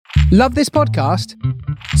Love this podcast?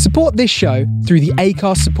 Support this show through the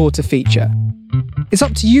Acast supporter feature. It's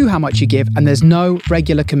up to you how much you give, and there's no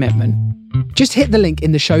regular commitment. Just hit the link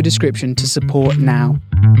in the show description to support now.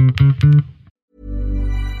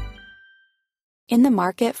 In the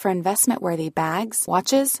market for investment-worthy bags,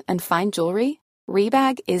 watches, and fine jewelry,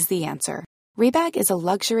 Rebag is the answer. Rebag is a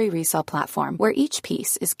luxury resale platform where each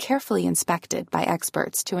piece is carefully inspected by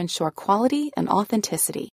experts to ensure quality and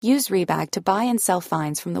authenticity. Use Rebag to buy and sell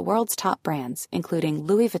finds from the world's top brands, including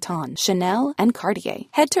Louis Vuitton, Chanel, and Cartier.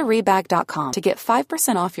 Head to Rebag.com to get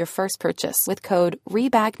 5% off your first purchase with code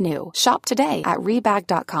REBAGNEW. Shop today at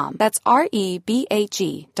Rebag.com. That's REBAG.com.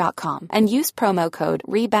 And use promo code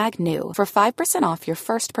REBAGNEW for 5% off your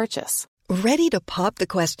first purchase. Ready to pop the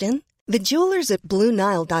question? The jewelers at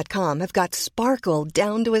BlueNile.com have got sparkle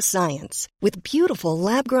down to a science with beautiful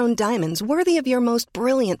lab-grown diamonds worthy of your most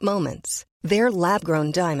brilliant moments. Their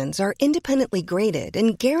lab-grown diamonds are independently graded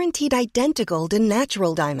and guaranteed identical to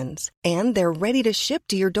natural diamonds, and they're ready to ship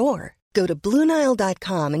to your door. Go to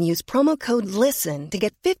BlueNile.com and use promo code LISTEN to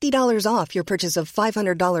get $50 off your purchase of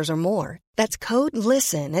 $500 or more. That's code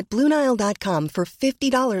LISTEN at BlueNile.com for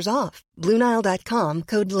 $50 off. BlueNile.com,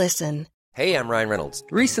 code LISTEN. Hey, I'm Ryan Reynolds.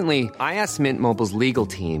 Recently, I asked Mint Mobile's legal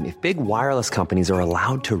team if big wireless companies are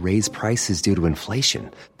allowed to raise prices due to inflation.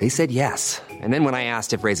 They said yes. And then when I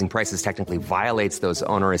asked if raising prices technically violates those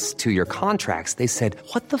onerous two-year contracts, they said,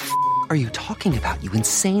 "What the f*** are you talking about, you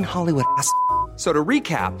insane Hollywood ass?" So to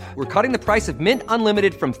recap, we're cutting the price of Mint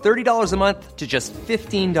Unlimited from $30 a month to just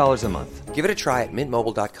 $15 a month. Give it a try at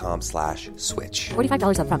mintmobile.com/switch.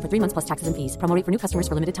 $45 up front for 3 months plus taxes and fees. Promo rate for new customers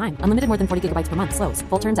for limited time. Unlimited more than 40 gigabytes per month. Slows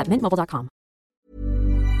full terms at mintmobile.com.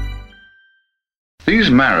 These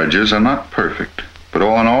marriages are not perfect, but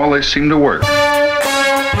all in all, they seem to work.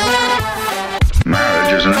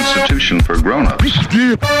 Marriage is an institution for grown-ups.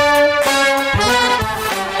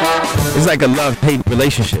 It's like a love-hate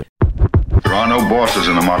relationship. There are no bosses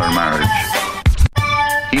in a modern marriage.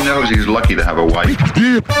 He knows he's lucky to have a wife.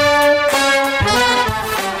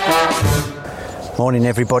 Morning,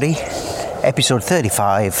 everybody. Episode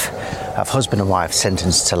 35 of Husband and Wife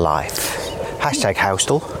Sentenced to Life. Hashtag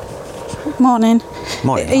Houstel. Morning.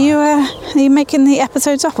 Morning. Are you making the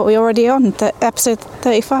episodes up? Or are we already on episode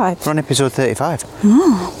 35? We're on episode 35.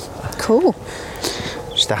 Oh, cool.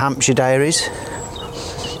 It's the Hampshire Diaries,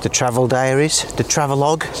 the Travel Diaries, the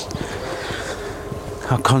Travelogue.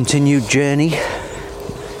 Our continued journey.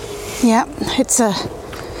 Yeah, it's a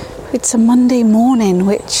Monday morning,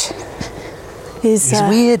 which is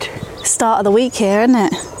weird. Start of the week here, isn't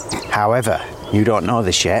it? However, you don't know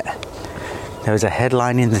this yet. There was a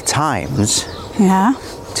headline in the Times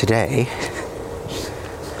today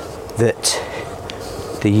that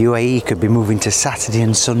the UAE could be moving to Saturday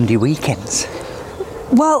and Sunday weekends.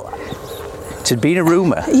 Well, it had been a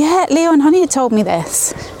rumour. Yeah, Leo and Honey had told me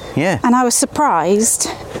this. Yeah. And I was surprised.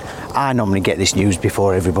 I normally get this news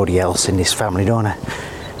before everybody else in this family, don't I?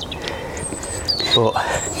 But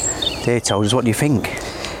they told us. What do you think?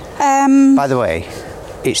 By the way,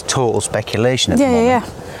 it's total speculation at the moment. Yeah.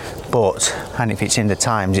 But, and if it's in the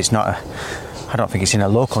Times, it's not I don't think it's in a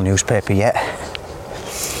local newspaper yet.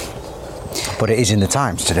 But it is in the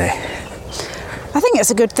Times today. I think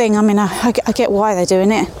it's a good thing. I mean, I get why they're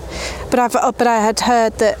doing it. But I had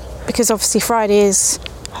heard that because obviously Friday is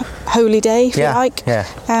holy day, if you like. Yeah.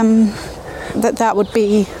 That would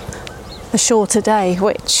be a shorter day,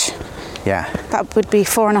 which that would be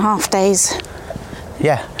 4.5 days.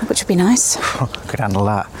 Yeah. Which would be nice. Could handle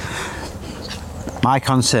that. My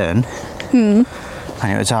concern, and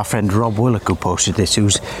it was our friend Rob Willock who posted this,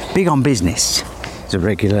 who's big on business. He's a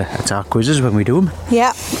regular at our quizzes when we do them.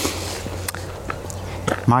 Yeah.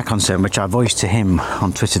 My concern, which I voiced to him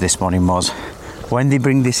on Twitter this morning, was when they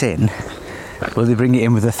bring this in, will they bring it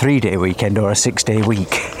in with a 3-day weekend or a 6-day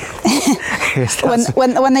week?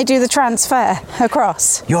 when they do the transfer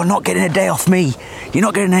across. You're not getting a day off me. You're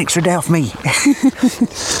not getting an extra day off me.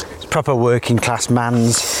 Proper working class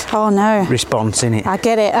man's response, innit? I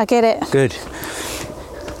get it. Good.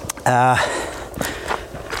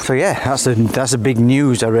 So yeah, that's the big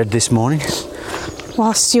news I read this morning.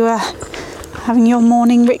 Whilst you were having your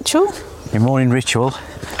morning ritual? Your morning ritual.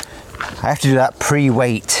 I have to do that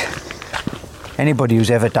pre-weight. Anybody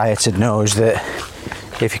who's ever dieted knows that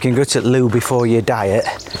if you can go to the loo before your diet,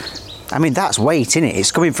 I mean, that's weight, innit?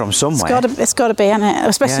 It's coming from somewhere. It's got to be, isn't it?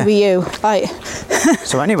 Especially with you. Like.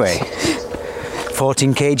 So anyway,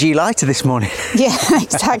 14 kg lighter this morning. Yeah,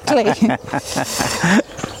 exactly.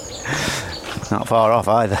 Not far off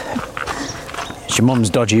either. It's your mum's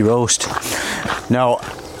dodgy roast. No,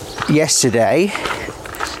 yesterday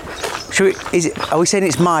Are we saying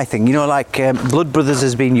it's my thing? You know, like Blood Brothers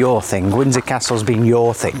has been your thing, Windsor Castle's been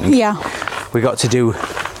your thing. Yeah. We got to do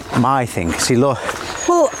my thing. See, Laura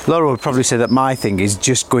would probably say that my thing is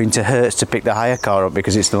just going to Hertz to pick the hire car up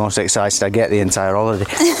because it's the most excited I get the entire holiday.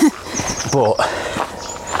 But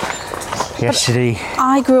yesterday...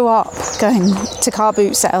 I grew up going to car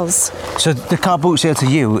boot sales. So the car boot sale to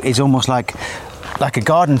you is almost like a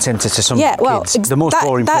garden centre to some kids. The most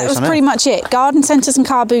boring place on earth. That was pretty much it. Garden centres and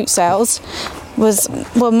car boot sales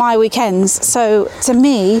were my weekends. So to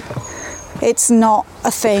me, it's not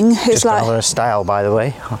a thing. It's just like another style, by the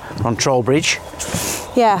way, on Trollbridge.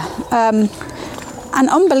 Yeah, and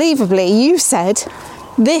unbelievably, you said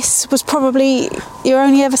this was probably your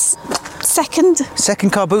only ever second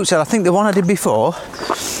car boot sale. I think the one I did before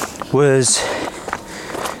was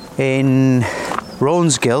in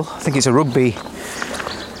Roansgill. I think it's a rugby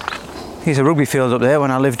field up there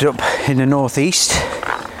when I lived up in the northeast,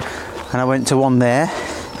 and I went to one there.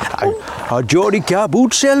 A Geordie car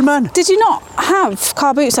boot sale, man. Did you not have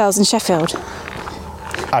car boot sales in Sheffield?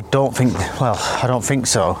 I don't think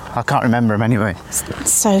so. I can't remember them anyway.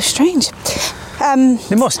 So strange.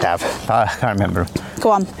 They must have, but I can't remember them.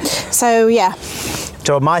 Go on. So yeah.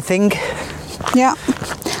 So my thing. Yeah.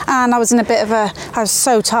 And I was in a bit of I was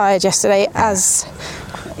so tired yesterday, as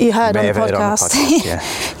you heard on the podcast.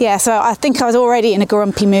 Yeah, so I think I was already in a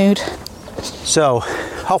grumpy mood. So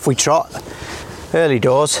off we trot, early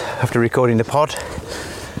doors after recording the pod,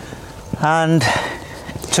 and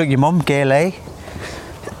took your mum, Gayle.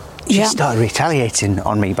 She started retaliating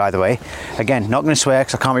on me, by the way. Again, not going to swear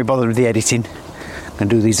because I can't be bothered with the editing. I'm going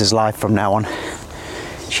to do these as live from now on.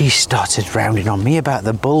 She started rounding on me about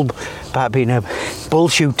the bulb, about being a bull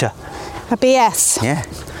shooter. A BS. Yeah.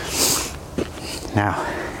 Now,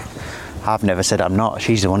 I've never said I'm not.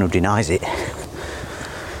 She's the one who denies it.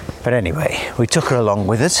 But anyway, we took her along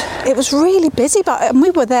with us. It was really busy, but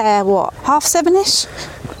we were there, 7:30ish?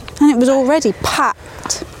 And it was already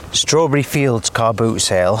packed. Strawberry Fields car boot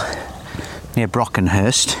sale near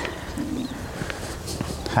Brockenhurst.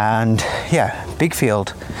 And yeah, big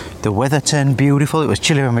field. The weather turned beautiful. It was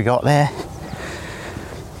chilly when we got there.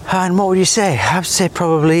 And what would you say? I'd say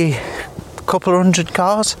probably a couple of 100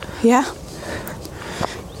 cars. Yeah.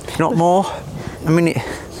 If not more. I mean,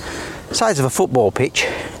 size of a football pitch.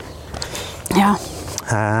 Yeah.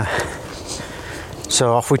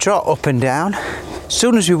 So off we trot, up and down. As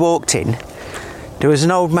soon as we walked in, there was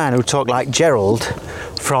an old man who talked like Gerald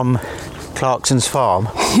from Clarkson's Farm.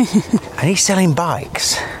 And he's selling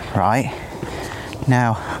bikes, right?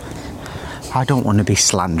 Now, I don't want to be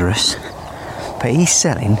slanderous, but he's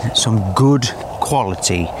selling some good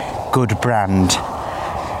quality, good brand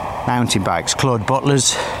mountain bikes. Claude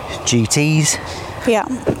Butler's GTs. Yeah.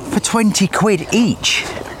 For 20 quid each.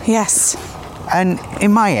 Yes. And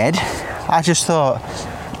in my head, I just thought,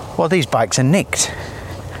 well, these bikes are nicked.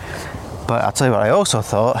 But I'll tell you what, I also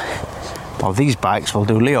thought, well, these bikes will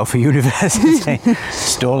do Leo for university,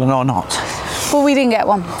 stolen or not. Well, we didn't get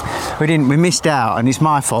one. We missed out, and it's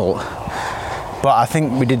my fault. But I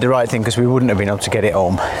think we did the right thing because we wouldn't have been able to get it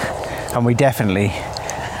home. And we definitely,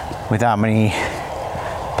 with how many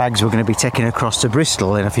bags we're going to be taking across to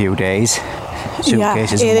Bristol in a few days,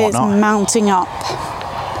 suitcases and whatnot. It is mounting up.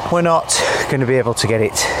 We're not going to be able to get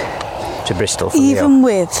it to Bristol for even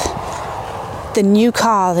with the new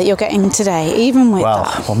car that you're getting today, even with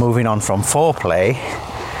that. Well, moving on from foreplay,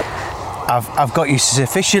 I've got you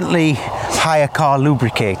sufficiently hire car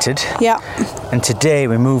lubricated. Yeah. And today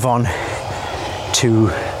we move on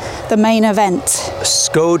to the main event.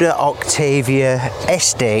 Skoda Octavia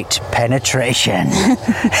Estate penetration.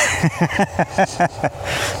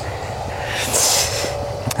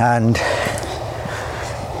 And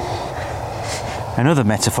another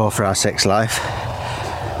metaphor for our sex life.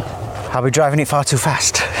 Are we driving it far too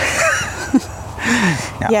fast?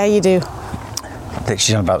 No. Yeah, you do. I think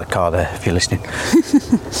she's on about the car there, if you're listening.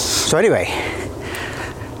 So anyway,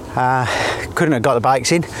 couldn't have got the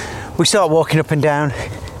bikes in. We start walking up and down.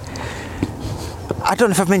 I don't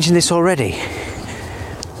know if I've mentioned this already,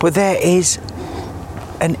 but there is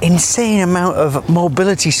an insane amount of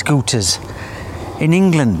mobility scooters in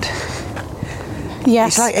England. Yes.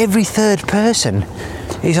 It's like every third person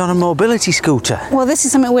is on a mobility scooter. Well, this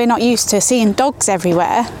is something we're not used to, seeing dogs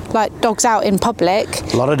everywhere, like dogs out in public.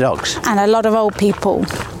 A lot of dogs. And a lot of old people.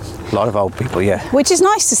 A lot of old people, yeah. Which is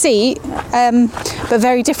nice to see, but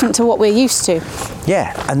very different to what we're used to.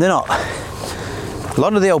 Yeah, and they're not... A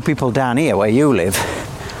lot of the old people down here where you live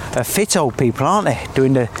are fit old people, aren't they?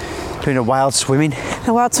 Doing the wild swimming.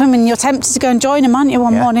 The wild swimming, you're tempted to go and join them, aren't you,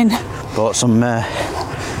 one morning? Bought some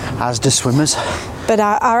Asda swimmers. But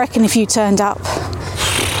I reckon if you turned up,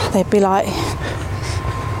 they'd be like...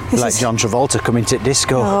 Like John Travolta coming to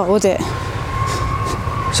disco. Oh, would it?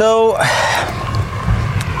 So,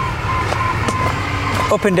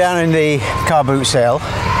 up and down in the car boot sale,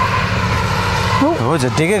 there's a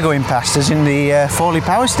digger going past us in the Forley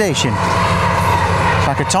power station. It's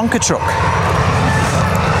like a Tonka truck.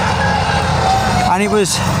 And it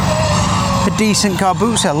was a decent car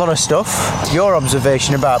boot sale, a lot of stuff. Your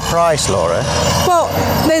observation about price, Laura? Well,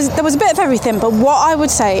 there was a bit of everything, but what I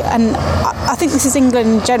would say, and I think this is England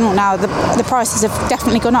in general now, the prices have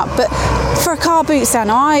definitely gone up, but for a car boot sale,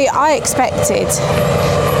 I expected,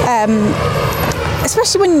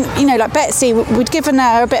 especially when, you know, like Betsy, we'd given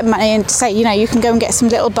her a bit of money and say, you know, you can go and get some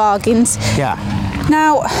little bargains. Yeah.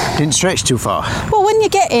 Now... Didn't stretch too far. Well, when you're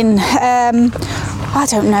getting, I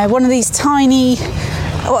don't know, one of these tiny...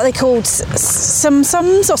 what are they called?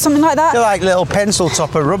 Sums or something like that? They're like little pencil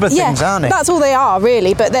topper rubber things, aren't they? That's all they are,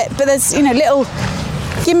 really. But there's, you know, little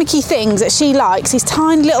gimmicky things that she likes, these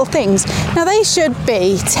tiny little things. Now, they should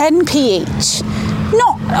be 10p each,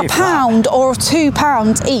 not a pound or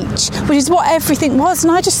 £2 each, which is what everything was.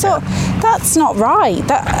 And I just thought, that's not right.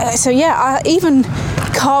 So, yeah, even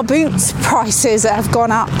car boots prices have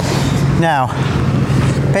gone up. Now,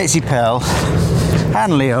 Betsy Pearl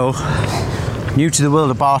and Leo... new to the world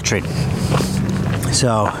of bartering.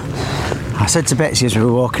 So I said to Betsy as we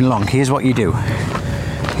were walking along, here's what you do.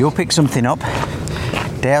 You'll pick something up,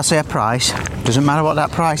 they'll say a price, doesn't matter what that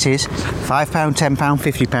price is, £5, £10,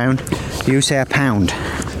 £50, you say a pound.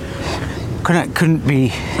 Couldn't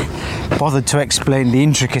be bothered to explain the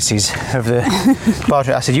intricacies of the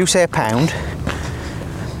bartering. I said, you say a pound,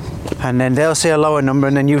 and then they'll say a lower number,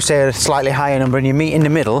 and then you say a slightly higher number, and you meet in the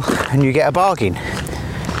middle, and you get a bargain.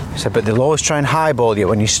 I said, but they'll always try and highball you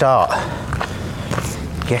when you start.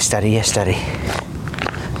 Yes, Daddy, yes, Daddy.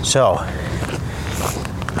 So,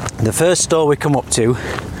 the first store we come up to,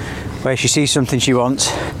 where she sees something she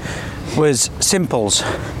wants, was Simples,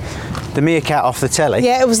 the meerkat off the telly.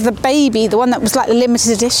 Yeah, it was the baby, the one that was like the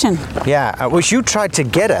limited edition. Yeah, which you tried to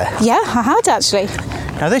get her. Yeah, I had actually.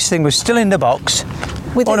 Now this thing was still in the box,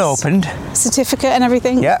 with unopened. Certificate and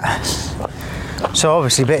everything. Yeah. So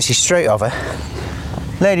obviously Betsy straight over.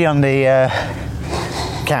 Lady on the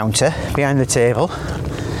counter behind the table.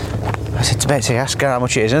 I said to Betsy, ask her how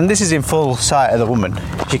much it is, and this is in full sight of the woman.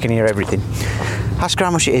 She can hear everything. Ask her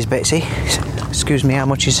how much it is, Betsy. Excuse me, how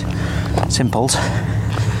much is Simples?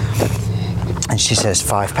 And she says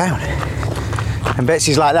 £5. And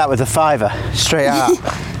Betsy's like that with a fiver, straight out.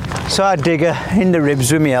 So I dig her in the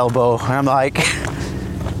ribs with my elbow, and I'm like,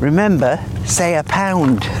 remember, say a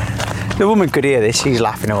pound. The woman could hear this, she's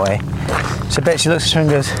laughing away. So Betsy looks at her and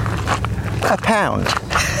goes, a pound?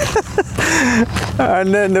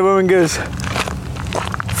 And then the woman goes,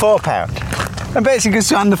 £4. And Betsy goes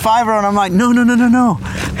to hand the fiver on. I'm like, no.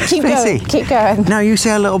 Keep Betsy, going, keep going. Now you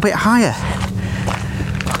say a little bit higher.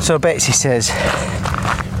 So Betsy says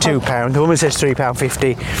 £2. The woman says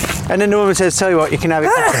 £3.50. And then the woman says, tell you what, you can have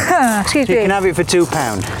it. Excuse me. You can have it for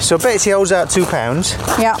 £2. So Betsy holds out £2.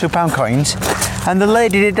 Yeah. £2 coins. And the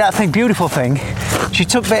lady did that beautiful thing. She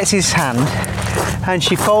took Betsy's hand and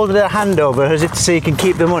she folded her hand over as if to say you can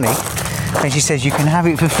keep the money. And she says, you can have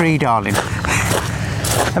it for free, darling.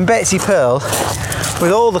 And Betsy Pearl,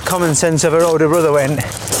 with all the common sense of her older brother, went,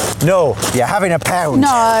 no, you're having a pound.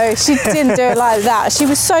 No, she didn't do it like that. She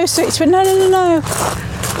was so sweet. She went, no.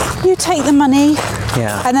 You take the money.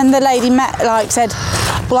 Yeah. And then the lady said,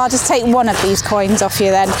 well, I'll just take one of these coins off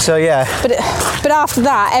you then. So, yeah. But after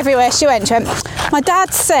that, everywhere she went, my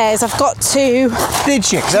dad says I've got to... Did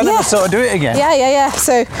she? Because I never saw her do it again. Yeah.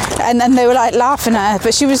 So, and then they were like laughing at her,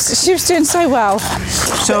 but she was doing so well.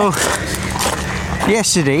 So,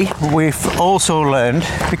 yesterday we've also learned,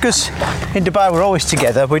 because in Dubai we're always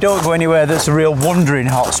together, we don't go anywhere that's a real wandering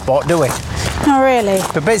hotspot, do we? Not really.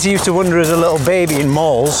 But Betsy used to wander as a little baby in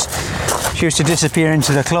malls. She used to disappear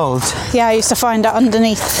into the clothes. Yeah, I used to find her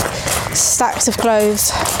underneath stacks of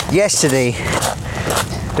clothes. Yesterday,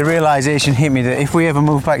 the realisation hit me that if we ever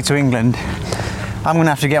move back to England, I'm going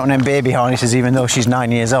to have to get one of them baby harnesses even though she's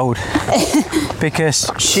 9 years old. Because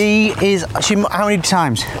she how many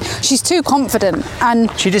times? She's too confident, and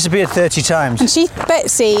she disappeared 30 times. And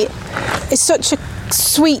Betsy is such a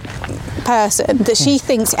sweet person that she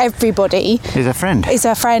thinks everybody is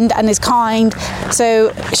her friend and is kind,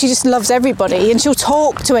 so she just loves everybody and she'll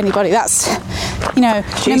talk to anybody. That's, you know,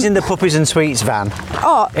 she's in the puppies and sweets van.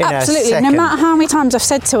 Oh, absolutely. No matter how many times I've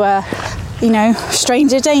said to her, you know,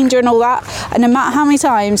 stranger danger and all that, and no matter how many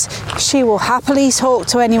times, she will happily talk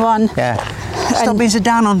to anyone. Yeah. Stop being so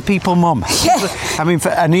down on people, Mum. Yeah. I mean,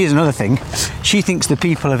 and here's another thing. She thinks the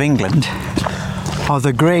people of England are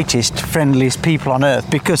the greatest, friendliest people on earth,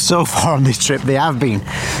 because so far on this trip they have been.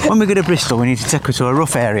 When we go to Bristol, we need to take her to a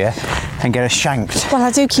rough area and get her shanked. Well,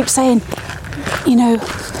 I do keep saying, you know,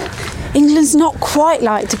 England's not quite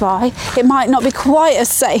like Dubai. It might not be quite as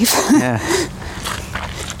safe. Yeah.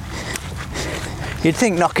 You'd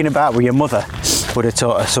think knocking about with your mother would have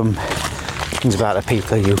taught her some things about the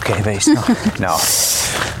people of the UK, but it's not. No.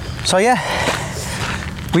 So yeah,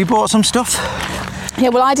 we bought some stuff. Yeah,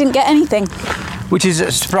 well, I didn't get anything. Which is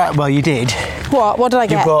a surprise. Well, you did. What? What did I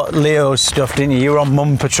get? You bought Leo's stuff, didn't you? You were on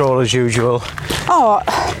mum patrol as usual. Oh,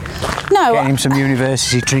 no. Getting him some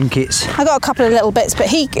university trinkets. I got a couple of little bits, but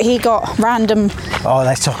he got random. Oh,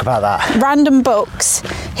 let's talk about that. Random books.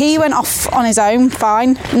 He went off on his own,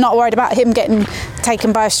 fine. Not worried about him getting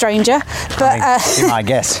taken by a stranger. But be my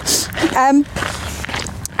guess.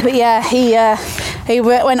 But yeah, he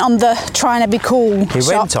went on the trying to be cool. He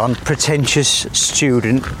went on pretentious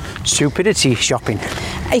student stupidity shopping.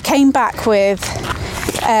 He came back with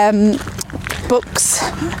books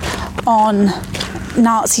on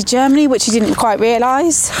Nazi Germany, which he didn't quite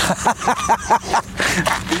realise.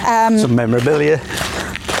 Some memorabilia.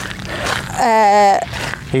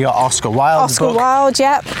 He got Oscar Wilde's book. Oscar Wilde,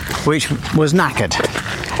 yep. Which was knackered.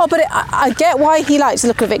 Oh, but I get why he likes the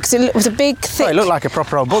look of it, because it was a big, thick. Well, it looked like a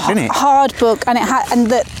proper old book, didn't it? Hard book, and it had, and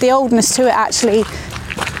the oldness to it actually.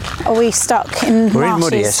 Are we stuck in? We're marshes? in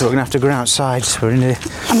mud here, so we're gonna have to go outside. So we're in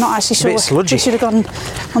the. I'm not actually sure. A bit sludgy. We should have gone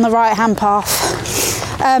on the right-hand path.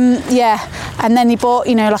 Yeah, and then he bought,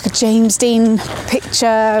 you know, like a James Dean picture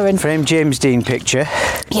and. Framed James Dean picture.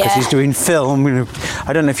 Because Yeah. he's doing film.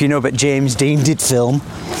 I don't know if you know, but James Dean did film.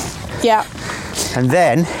 Yeah. And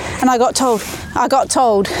then. And I got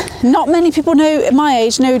told, not many people know at my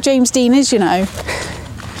age know who James Dean is, you know.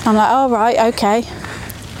 I'm like, oh right, okay.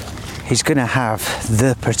 He's going to have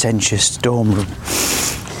the pretentious dorm room.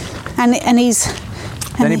 And he's.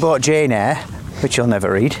 Then he bought Jane Eyre, which you'll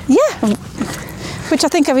never read. Yeah. Which I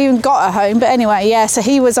think I've even got at home. But anyway, yeah. So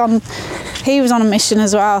he was on a mission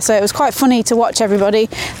as well. So it was quite funny to watch everybody.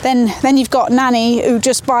 Then you've got Nanny, who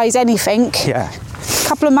just buys anything. Yeah. A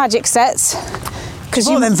couple of magic sets.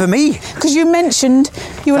 Bought them for me. Because you mentioned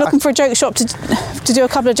you were looking for a joke shop to do a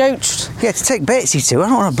couple of jokes. Yeah, to take Betsy to. I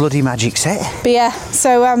don't want a bloody magic set. But yeah,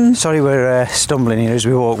 so Sorry, we're stumbling here as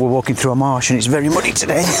we're walking through a marsh and it's very muddy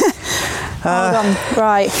today. hold on.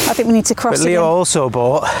 Right, I think we need to cross. But Leo again. also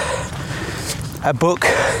bought a book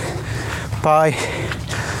by,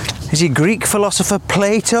 is he Greek philosopher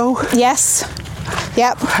Plato? Yes.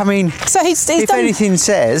 Yep. I mean, so he's if done... anything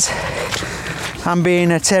says I'm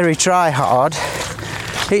being a Terry tryhard,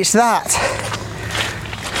 it's that.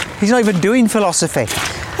 He's not even doing philosophy.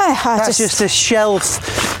 That's just a shelf.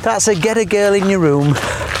 That's a get a girl in your room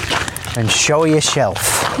and show her your shelf.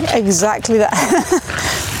 Exactly that.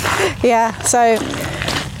 Yeah, so...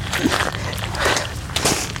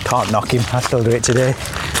 Can't knock him, I still do it today.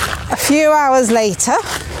 A few hours later...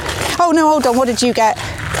 Oh no, hold on, what did you get?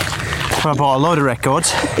 Well, I bought a load of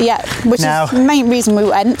records. Yeah, which is the main reason we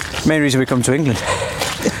went. Main reason we come to England.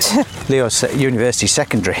 Leo's university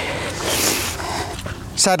secondary.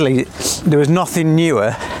 Sadly, there was nothing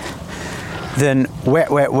newer than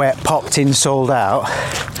Wet, Wet, Wet, Popped In, Sold Out.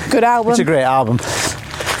 Good album. It's a great album.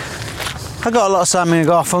 I got a lot of Simon &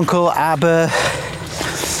 Garfunkel, ABBA.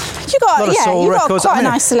 You got, a lot of soul you got records. quite a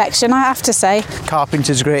nice selection, I have to say.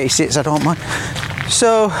 Carpenter's Greatest Hits, I don't mind.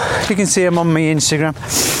 So, you can see them on my Instagram.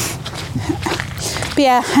 But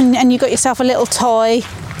yeah, and you got yourself a little toy.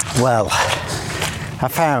 Well, I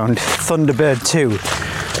found Thunderbird 2,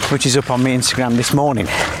 which is up on my Instagram this morning.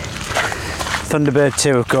 Thunderbird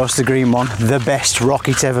 2, of course, the green one, the best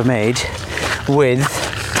rocket ever made, with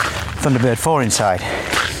Thunderbird 4 inside.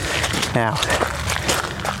 Now,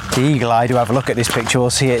 the eagle eye, to have a look at this picture, will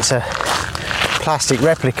see it's a plastic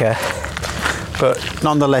replica, but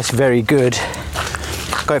nonetheless very good.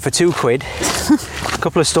 Got it for £2. A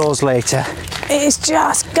couple of stores later. It's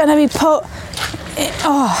just gonna be put.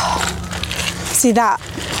 See that?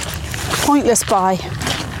 Pointless buy.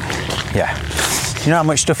 Yeah. You know how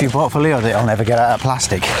much stuff you bought for Leo that he'll never get out of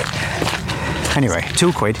plastic? Anyway,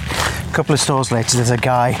 £2. A couple of stores later, there's a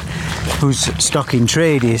guy whose stock in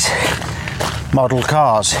trade is model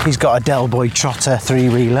cars. He's got a Del Boy Trotter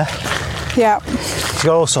 3-wheeler. Yeah. He's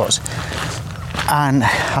got all sorts. And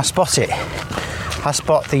I spot it. I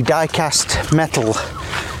spot the die-cast metal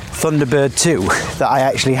Thunderbird 2 that I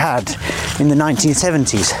actually had in the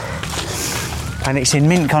 1970s. And it's in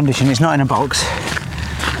mint condition, it's not in a box.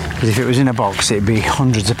 Because if it was in a box, it'd be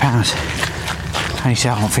hundreds of pounds. And he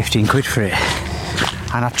said, I want £15 for it.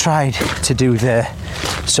 And I tried to do the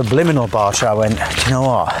subliminal bar, so I went, do you know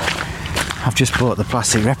what? I've just bought the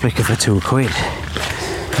plastic replica for £2.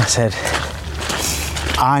 I said,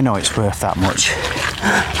 I know it's worth that much,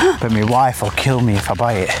 but my wife will kill me if I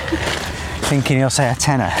buy it. Thinking he'll say a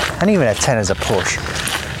tenner, and even a tenner's a push.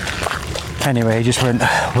 Anyway, he just went,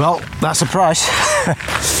 well, that's the price.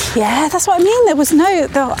 Yeah, that's what I mean. There was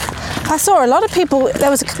I saw a lot of people, there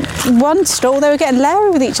was one stall, they were getting leery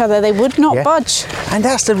with each other. They would not budge. And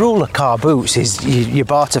that's the rule of car boots, is you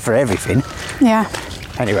barter for everything. Yeah.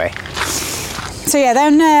 Anyway. So yeah,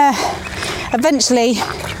 then eventually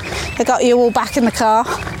they got you all back in the car.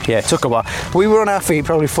 Yeah, it took a while. We were on our feet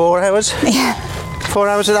probably 4 hours. Yeah. 4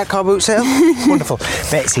 hours of that car boot sale. Wonderful.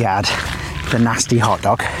 Betsy had the nasty hot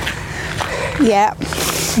dog. Yeah,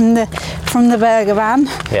 from the burger van.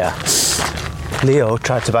 Yeah. Leo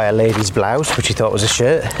tried to buy a lady's blouse, which he thought was a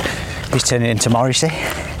shirt. He's turned it into Morrissey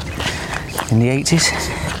in the 80s.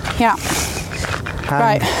 Yeah.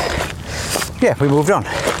 Right. Yeah, we moved on.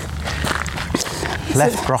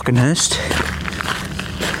 Left Brockenhurst.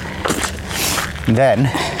 And then,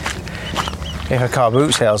 if a car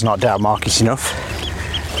boot sale's not down market enough,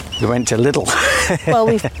 we went to Lidl. Well,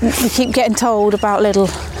 we keep getting told about Lidl.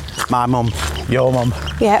 My mum, your mum.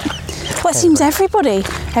 Yeah. Well, it seems everybody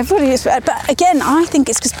is. But again, I think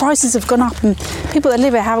it's because prices have gone up and people that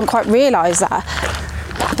live here haven't quite realised that.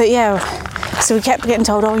 But yeah, so we kept getting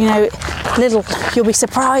told, oh, you know, Lidl, you'll be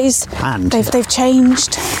surprised. And they've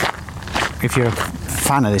changed. If you're a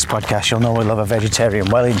fan of this podcast, you'll know we love a vegetarian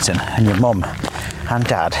Wellington, and your mum and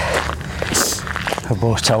dad have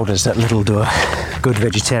both told us that Lidl do a good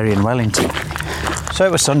vegetarian Wellington. So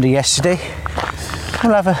it was Sunday yesterday.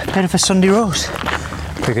 We'll have a bit of a Sunday roast.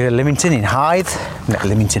 We go to Lymington in Hythe. Not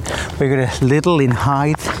Lymington. We go to Lidl in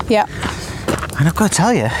Hythe. Yeah. And I've got to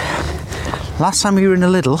tell you, last time we were in a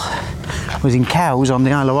Lidl was in Cowes on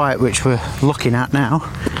the Isle of Wight, which we're looking at now,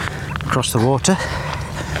 across the water.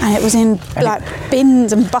 And it was in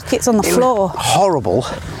bins and buckets on the floor. Horrible.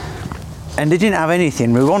 And they didn't have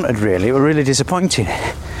anything we wanted, really. It was really disappointing.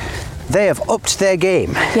 They have upped their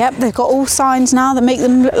game. Yep, they've got all signs now that make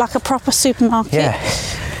them look like a proper supermarket. Yeah.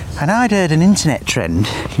 And I'd heard an internet trend,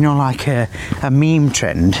 you know, like a meme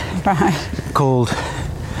trend, right, called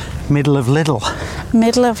Middle of Lidl.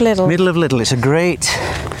 Middle of Lidl. Middle of Lidl. It's a great,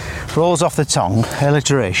 rolls off the tongue,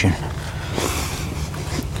 alliteration.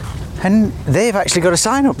 And they've actually got a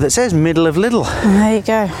sign up that says Middle of Lidl. There you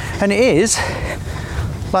go. And it is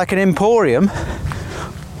like an emporium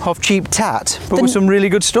of cheap tat, but with some really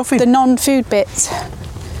good stuff in. The non-food bits.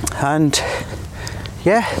 And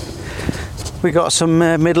yeah, we got some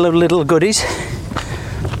Middle of Lidl goodies.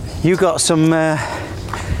 You got some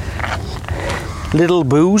Lidl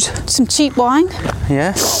booze. Some cheap wine.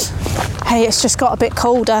 Yeah. Hey, it's just got a bit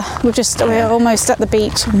colder. We're almost at the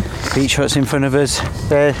beach. Beach hut's in front of us.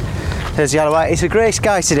 There's the Isle of Wight. It's a grey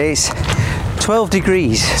sky today. It's 12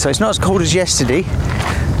 degrees, so it's not as cold as yesterday.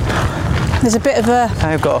 There's a bit of a...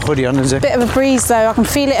 I've got a hoodie on. There's a bit of a breeze though. I can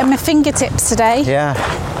feel it in my fingertips today. Yeah.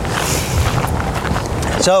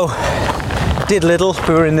 So, did Lidl.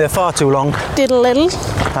 We were in there far too long. Did a little.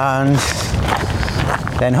 And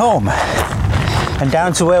then home. And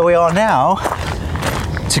down to where we are now,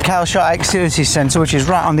 to Calshot Activity Centre, which is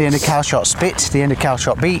right on the end of Calshot Spit, the end of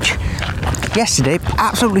Calshot Beach. Yesterday,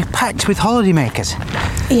 absolutely packed with holidaymakers.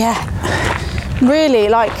 Yeah. Really,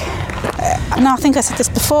 like... I think I said this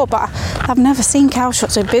before, but I've never seen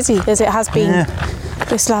Calshot so busy as it has been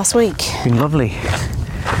this last week. It's been lovely.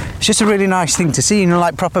 It's just a really nice thing to see, you know,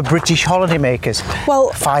 like proper British holidaymakers.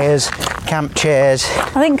 Well, fires, camp chairs.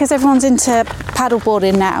 I think because everyone's into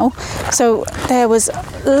paddleboarding now, so there was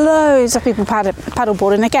loads of people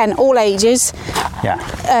paddleboarding. Again, all ages. Yeah.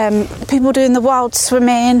 People doing the wild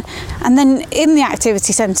swimming, and then in the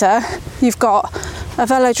activity centre, you've got a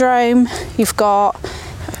velodrome. You've got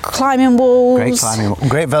climbing walls.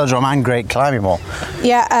 Great velodrome and great climbing wall.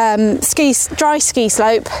 Yeah, dry ski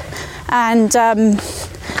slope, and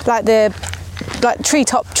like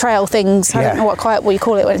treetop trail things. I don't know what you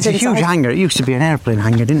call it when it's a huge hangar. It used to be an airplane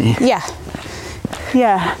hangar, didn't it? Yeah.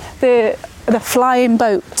 Yeah. The flying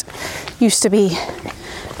boat used to be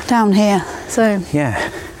down here. So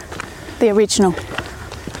yeah. The original.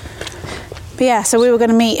 But yeah, so we were going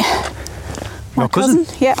to meet my cousin.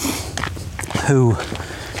 Yeah. Who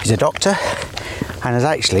is a doctor and has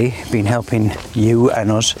actually been helping you and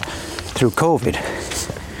us through COVID.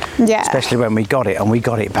 Yeah. Especially when we got it, and we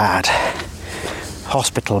got it bad.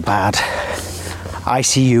 Hospital bad.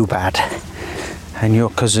 ICU bad. And your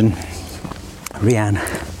cousin, Rianne,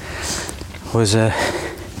 was a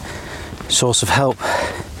source of help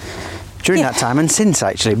during that time, and since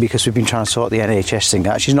actually, because we've been trying to sort the NHS thing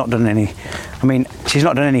out. She's not done any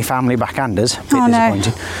family backhanders. A bit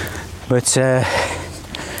disappointing. But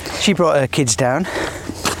she brought her kids down,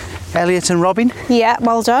 Elliot and Robin. Yeah,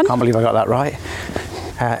 well done. Can't believe I got that right.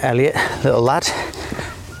 Elliot, little lad,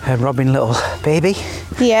 and Robin, little baby.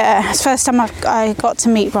 Yeah, it's the first time I got to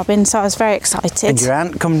meet Robin, so I was very excited. And your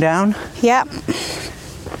aunt come down. Yeah.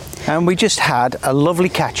 And we just had a lovely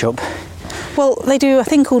catch up. Well, they do a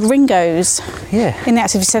thing called Ringo's in the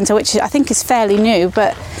activity centre, which I think is fairly new,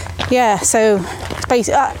 but yeah, so it's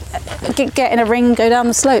basically get in a ring, go down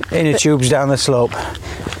the slope. Inner tubes down the slope.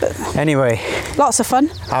 Anyway. Lots of fun.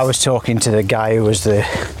 I was talking to the guy who was the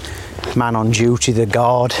man on duty, the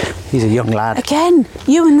guard. He's a young lad. Again,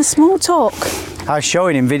 you and the small talk. I was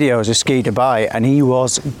showing him videos of Ski Dubai and he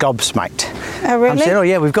was gobsmacked. Oh, really? I'm saying, oh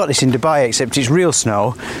yeah, we've got this in Dubai, except it's real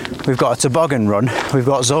snow. We've got a toboggan run, we've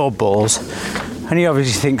got Zorb balls, and he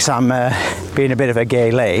obviously thinks I'm being a bit of a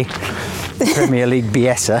gay lay, Premier League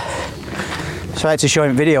BSer. So I had to show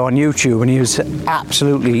him a video on YouTube and he was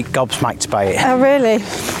absolutely gobsmacked by it. Oh, really?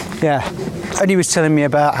 Yeah. And he was telling me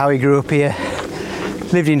about how he grew up here,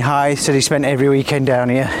 lived in Hythe, said he spent every weekend down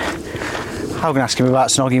here. I'm going to ask him about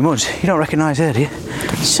Snoggy Muds. You don't recognise her, do you?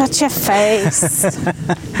 Shut your face.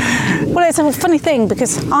 Well, it's a funny thing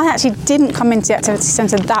because I actually didn't come into the activity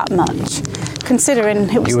centre that much, considering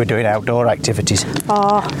it was... You were doing outdoor activities.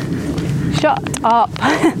 Oh, shut up.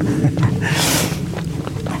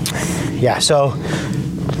 Yeah, so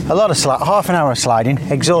a lot of half an hour of sliding,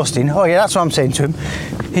 exhausting. Oh yeah, that's what I'm saying to him.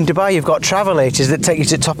 In Dubai, you've got travelators that take you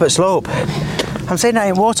to the top of the slope. I'm saying that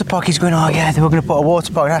in water park, he's going, oh yeah, they were going to put a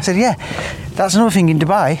water park. And I said, yeah, that's another thing in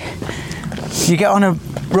Dubai. You get on a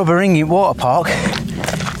rubber ring in water park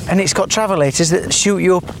and it's got travelators that shoot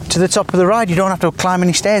you up to the top of the ride. You don't have to climb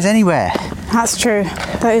any stairs anywhere. That's true.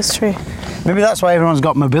 That is true. Maybe that's why everyone's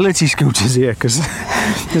got mobility scooters here, because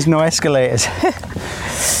there's no escalators.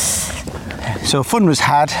 So fun was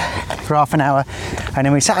had for half an hour, and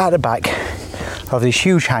then we sat at the back of this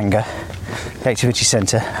huge hangar, the activity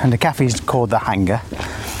centre, and the cafe is called The Hangar.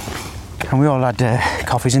 And we all had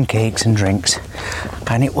coffees and cakes and drinks,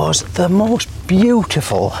 and it was the most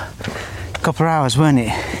beautiful couple of hours, weren't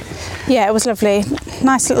it? Yeah, it was lovely.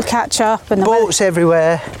 Nice little catch up. And boats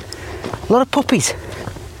everywhere. A lot of puppies.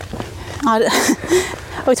 Are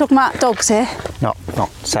we talking about dogs here? Not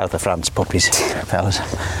south of France puppies, fellas.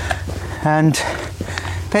 And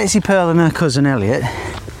Betsy Pearl and her cousin Elliot,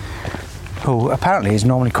 who apparently is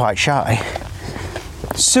normally quite shy,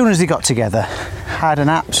 as soon as they got together, had an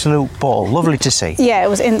absolute ball. Lovely to see. Yeah, it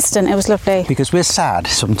was instant. It was lovely. Because we're sad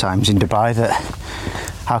sometimes in Dubai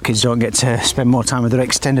that our kids don't get to spend more time with their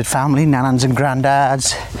extended family, nanans and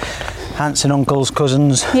granddads, aunts and uncles,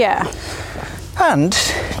 cousins. Yeah. And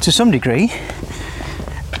to some degree,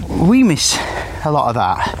 we miss a lot of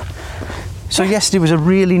that. So yesterday was a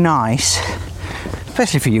really nice,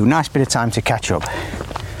 especially for you, nice bit of time to catch up.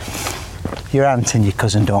 Your aunt and your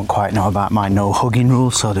cousin don't quite know about my no hugging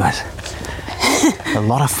rule, so there's a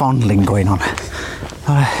lot of fondling going on.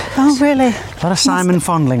 Oh, really? A lot of Simon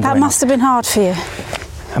fondling going on. That must have been hard for you.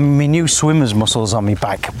 I mean, my new swimmer's muscles on my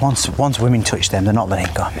back, once women touch them, they're not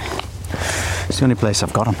letting go. It's the only place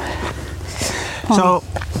I've got them. So,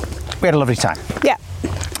 we had a lovely time. Yeah.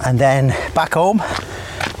 And then back home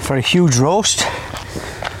for a huge roast.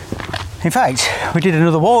 In fact, we did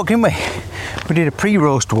another walk, didn't we? We did a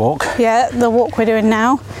pre-roast walk. Yeah, the walk we're doing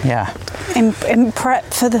now. Yeah. In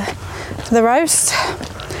prep for the roast.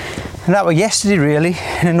 And that was yesterday, really,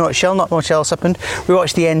 in a nutshell. Not much else happened. We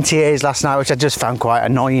watched the NTAs last night, which I just found quite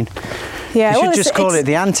annoying. Yeah, you should just call it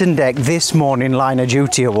the Ant and Dec This Morning Line of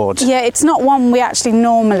Duty Awards. Yeah, it's not one we actually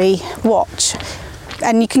normally watch.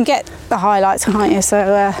 And you can get the highlights, can't you?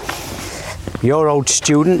 So, your old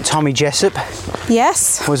student, Tommy Jessup,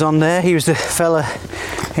 yes, was on there. He was the fella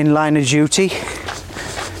in Line of Duty.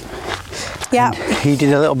 Yeah. And he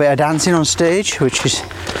did a little bit of dancing on stage, which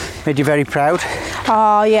made you very proud.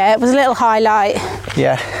 Oh, yeah, it was a little highlight.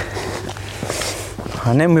 Yeah.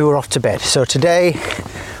 And then we were off to bed. So today,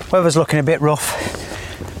 weather's looking a bit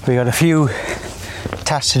rough. We got a few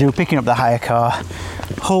tasks to do, picking up the hire car.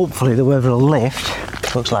 Hopefully the weather will lift.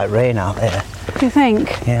 Looks like rain out there. Do you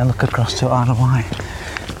think? Yeah, look across to Isle of Wight.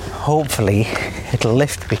 Hopefully it'll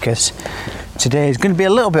lift, because today is going to be a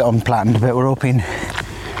little bit unplanned, but we're hoping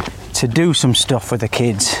to do some stuff with the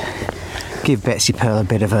kids. Give Betsy Pearl a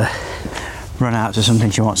bit of a run out to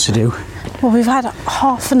something she wants to do. Well, we've had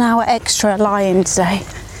half an hour extra lie-in today.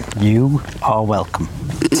 You are welcome.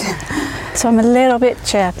 So I'm a little bit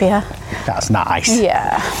chirpier. That's nice.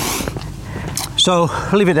 Yeah. So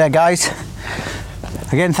I'll leave it there, guys.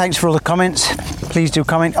 Again, thanks for all the comments. Please do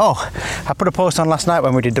comment. Oh, I put a post on last night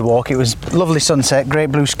when we did the walk. It was lovely sunset,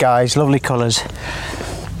 great blue skies, lovely colours.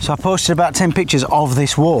 So I posted about 10 pictures of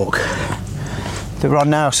this walk that we're on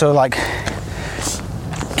now. So like,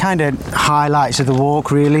 kind of highlights of the walk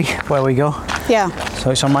really, where we go. Yeah. So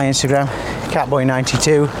it's on my Instagram,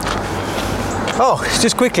 Catboy92. Oh,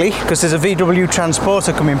 just quickly, because there's a VW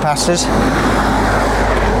transporter coming past us.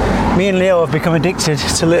 Me and Leo have become addicted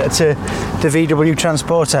to the VW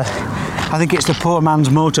transporter. I think it's the poor man's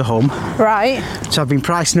motorhome. Right. So I've been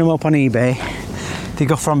pricing them up on eBay. They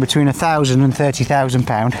go from between £1,000 and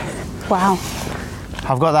 £30,000. Wow.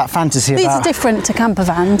 I've got that fantasy These about... are different to camper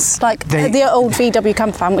vans, like the old VW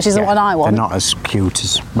camper van, which is the one I want. They're not as cute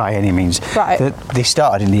as by any means. Right. They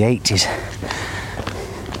started in the 80s.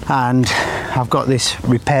 And I've got this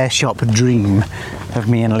repair shop dream of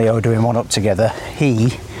me and Leo doing one up together.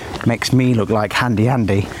 He makes me look like handy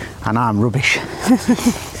Andy and I'm rubbish.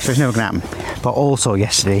 So it's never going to happen. But also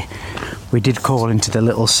yesterday we did call into the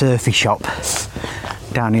little surfy shop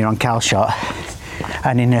down here on Calshot,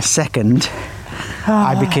 and in a second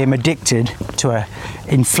I became addicted to a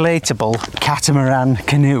inflatable catamaran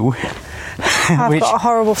canoe. I've got a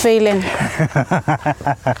horrible feeling.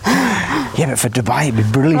 Yeah, but for Dubai it'd be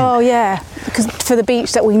brilliant. Oh yeah, because for the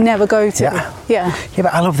beach that we never go to. Yeah. Yeah,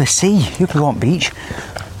 but I love the sea. You could go on beach.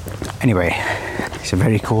 Anyway, it's a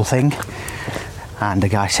very cool thing. And the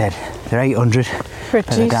guy said they're 800, but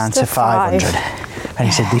they're down to 500. And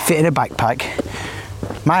he said they fit in a backpack.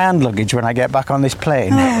 My hand luggage when I get back on this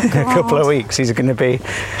plane in a couple of weeks is going to be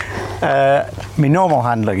my normal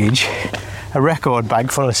hand luggage, a record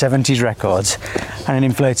bag full of 70s records, and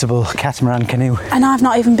an inflatable catamaran canoe. And I've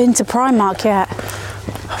not even been to Primark yet.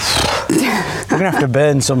 We're going to have to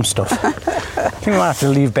burn some stuff. I think we might have to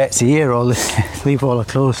leave Betsy here or leave all her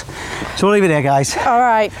clothes. So we'll leave it there, guys. All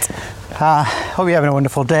right. Hope you're having a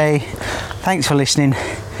wonderful day. Thanks for listening,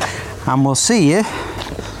 and we'll see you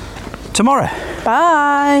tomorrow.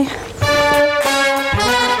 Bye.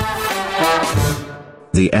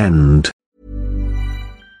 The end.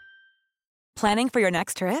 Planning for your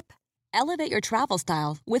next trip? Elevate your travel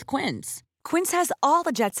style with Quince. Quince has all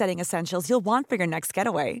the jet-setting essentials you'll want for your next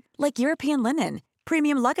getaway, like European linen,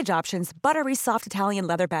 premium luggage options, buttery soft Italian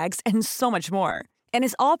leather bags, and so much more. And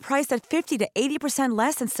is all priced at 50 to 80%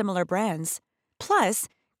 less than similar brands. Plus,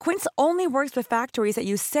 Quince only works with factories that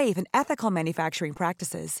use safe and ethical manufacturing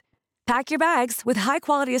practices. Pack your bags with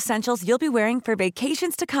high-quality essentials you'll be wearing for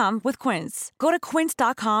vacations to come with Quince. Go to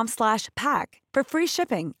quince.com/pack for free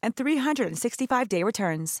shipping and 365-day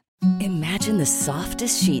returns. Imagine the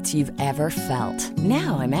softest sheets you've ever felt.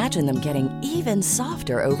 Now imagine them getting even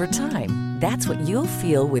softer over time. That's what you'll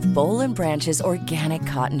feel with Boll & Branch's organic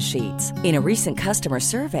cotton sheets. In a recent customer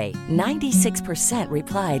survey, 96%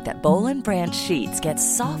 replied that Boll & Branch sheets get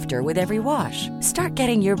softer with every wash. Start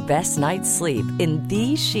getting your best night's sleep in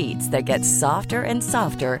these sheets that get softer and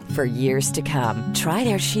softer for years to come. Try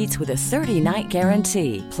their sheets with a 30-night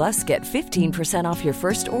guarantee. Plus, get 15% off your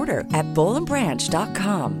first order at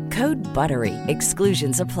bollandbranch.com. Code BUTTERY.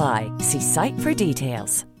 Exclusions apply. See site for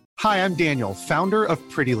details. Hi, I'm Daniel, founder of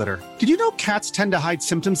Pretty Litter. Did you know cats tend to hide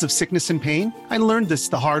symptoms of sickness and pain? I learned this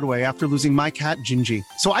the hard way after losing my cat, Gingy.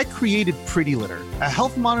 So I created Pretty Litter, a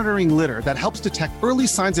health monitoring litter that helps detect early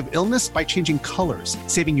signs of illness by changing colors,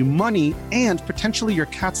 saving you money and potentially your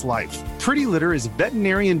cat's life. Pretty Litter is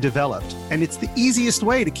veterinarian developed, and it's the easiest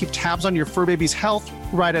way to keep tabs on your fur baby's health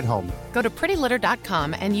right at home. Go to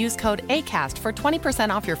prettylitter.com and use code ACAST for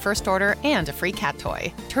 20% off your first order and a free cat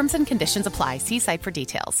toy. Terms and conditions apply. See site for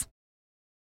details.